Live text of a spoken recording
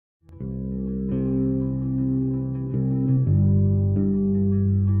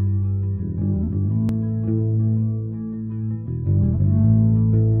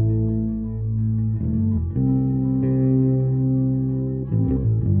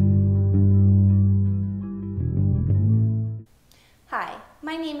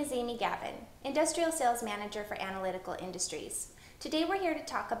My name is Amy Gavin, Industrial Sales Manager for Analytical Industries. Today we're here to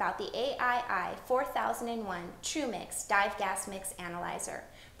talk about the AII 4001 TruMix Dive Gas Mix Analyzer,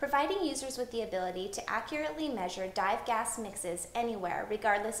 providing users with the ability to accurately measure dive gas mixes anywhere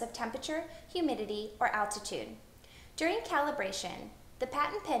regardless of temperature, humidity, or altitude. During calibration, the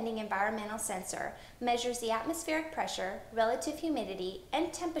patent-pending environmental sensor measures the atmospheric pressure, relative humidity,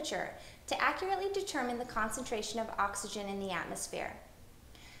 and temperature to accurately determine the concentration of oxygen in the atmosphere.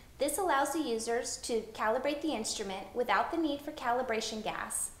 This allows the users to calibrate the instrument without the need for calibration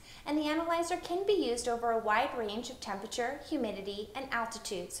gas, and the analyzer can be used over a wide range of temperature, humidity, and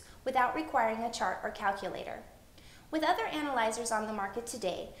altitudes without requiring a chart or calculator. With other analyzers on the market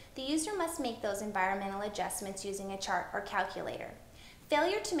today, the user must make those environmental adjustments using a chart or calculator.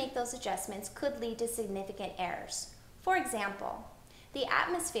 Failure to make those adjustments could lead to significant errors. For example, the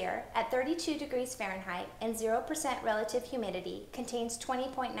atmosphere at 32 degrees Fahrenheit and 0% relative humidity contains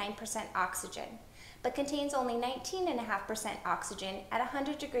 20.9% oxygen, but contains only 19.5% oxygen at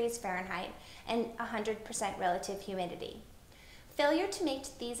 100 degrees Fahrenheit and 100% relative humidity. Failure to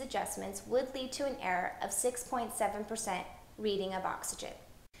make these adjustments would lead to an error of 6.7% reading of oxygen.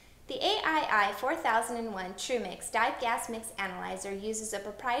 The AII 4001 TruMix Dive Gas Mix Analyzer uses a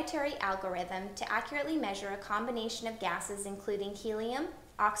proprietary algorithm to accurately measure a combination of gases including helium,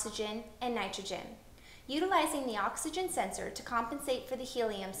 oxygen, and nitrogen. Utilizing the oxygen sensor to compensate for the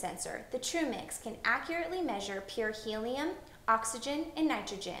helium sensor, the TruMix can accurately measure pure helium, oxygen, and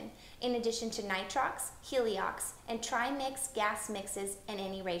nitrogen, in addition to nitrox, heliox, and Trimix gas mixes in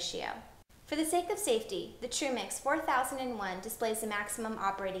any ratio. For the sake of safety, the TruMix 4001 displays the maximum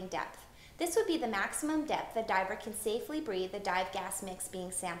operating depth. This would be the maximum depth a diver can safely breathe the dive gas mix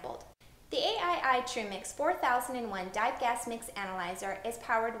being sampled. The AII TruMix 4001 Dive Gas Mix Analyzer is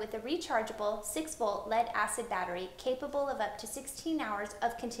powered with a rechargeable 6-volt lead-acid battery capable of up to 16 hours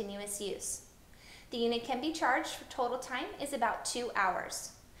of continuous use. The unit can be charged for total time is about 2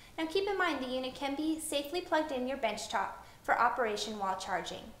 hours. Now keep in mind the unit can be safely plugged in your benchtop for operation while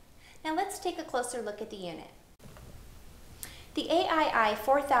charging. Now let's take a closer look at the unit. The AII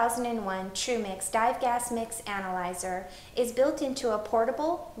 4001 TruMix Dive Gas Mix Analyzer is built into a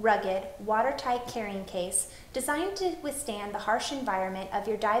portable, rugged, watertight carrying case designed to withstand the harsh environment of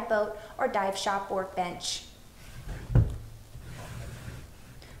your dive boat or dive shop workbench.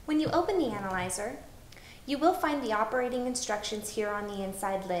 When you open the analyzer, you will find the operating instructions here on the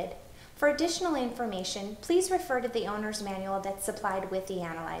inside lid. For additional information, please refer to the owner's manual that's supplied with the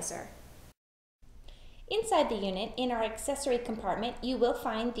analyzer. Inside the unit, in our accessory compartment, you will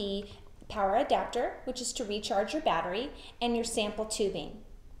find the power adapter, which is to recharge your battery, and your sample tubing.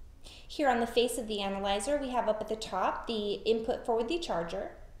 Here on the face of the analyzer, we have up at the top the input for the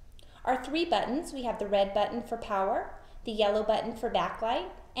charger. Our 3 buttons, we have the red button for power, the yellow button for backlight,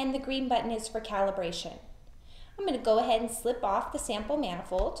 and the green button is for calibration. I'm going to go ahead and slip off the sample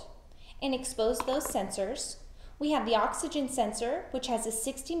manifold and expose those sensors. We have the oxygen sensor, which has a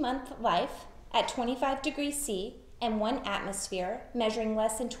 60-month life at 25 degrees C and 1 atmosphere, measuring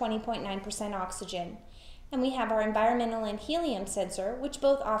less than 20.9% oxygen. And we have our environmental and helium sensor, which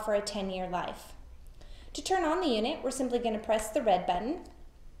both offer a 10-year life. To turn on the unit, we're simply going to press the red button.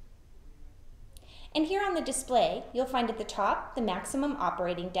 And here on the display, you'll find at the top the maximum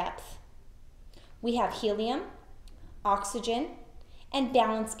operating depth. We have helium, oxygen, and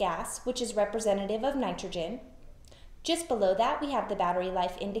balanced gas, which is representative of nitrogen. Just below that, we have the battery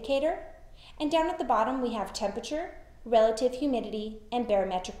life indicator, and down at the bottom, we have temperature, relative humidity, and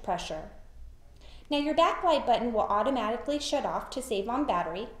barometric pressure. Now your backlight button will automatically shut off to save on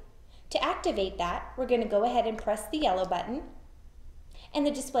battery. To activate that, we're going to go ahead and press the yellow button, and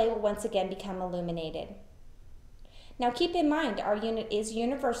the display will once again become illuminated. Now keep in mind, our unit is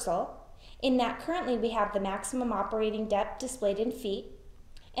universal, in that currently we have the maximum operating depth displayed in feet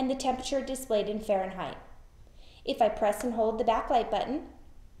and the temperature displayed in Fahrenheit. If I press and hold the backlight button,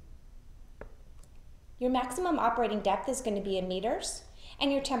 your maximum operating depth is going to be in meters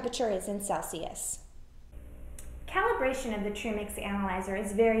and your temperature is in Celsius. Calibration of the TruMix analyzer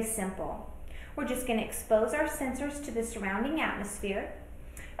is very simple. We're just going to expose our sensors to the surrounding atmosphere,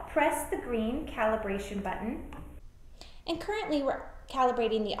 press the green calibration button, and currently we're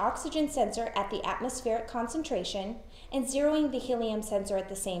calibrating the oxygen sensor at the atmospheric concentration and zeroing the helium sensor at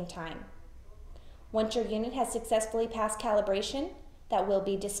the same time. Once your unit has successfully passed calibration, that will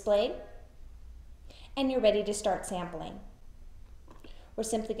be displayed, and you're ready to start sampling. We're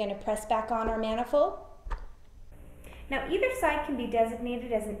simply going to press back on our manifold. Now either side can be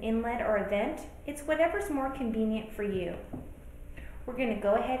designated as an inlet or a vent. It's whatever's more convenient for you. We're going to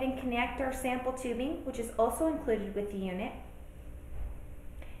go ahead and connect our sample tubing, which is also included with the unit.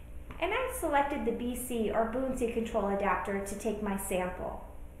 selected the BC or buoyancy control adapter to take my sample.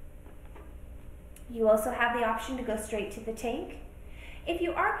 You also have the option to go straight to the tank. If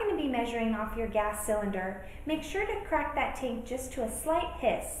you are going to be measuring off your gas cylinder, make sure to crack that tank just to a slight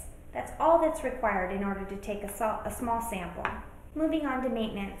hiss. That's all that's required in order to take a small sample. Moving on to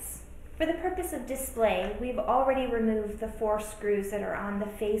maintenance. For the purpose of display, we've already removed the 4 screws that are on the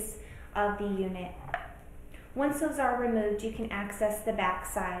face of the unit. Once those are removed, you can access the back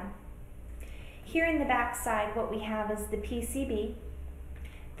side. Here in the back side, what we have is the PCB,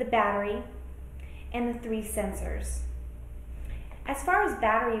 the battery, and the 3 sensors. As far as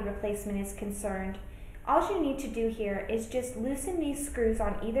battery replacement is concerned, all you need to do here is just loosen these screws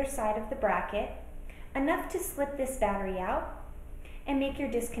on either side of the bracket, enough to slip this battery out, and make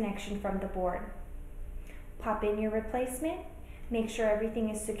your disconnection from the board. Pop in your replacement, make sure everything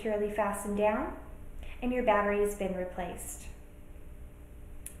is securely fastened down, and your battery has been replaced.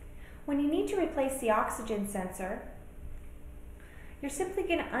 When you need to replace the oxygen sensor, you're simply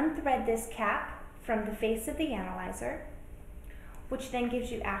going to unthread this cap from the face of the analyzer, which then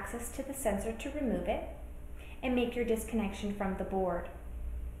gives you access to the sensor to remove it, and make your disconnection from the board.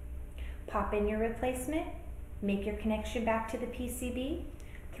 Pop in your replacement, make your connection back to the PCB,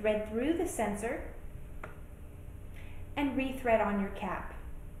 thread through the sensor, and rethread on your cap.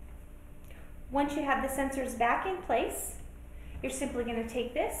 Once you have the sensors back in place, you're simply going to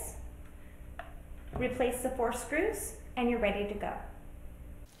take this, replace the 4 screws, and you're ready to go.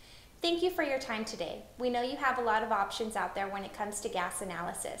 Thank you for your time today. We know you have a lot of options out there when it comes to gas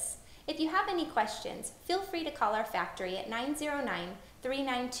analysis. If you have any questions, feel free to call our factory at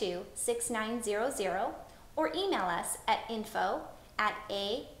 909-392-6900 or email us at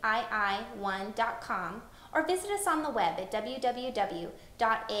info@aii1.com or visit us on the web at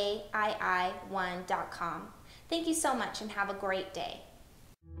www.aii1.com. Thank you so much and have a great day.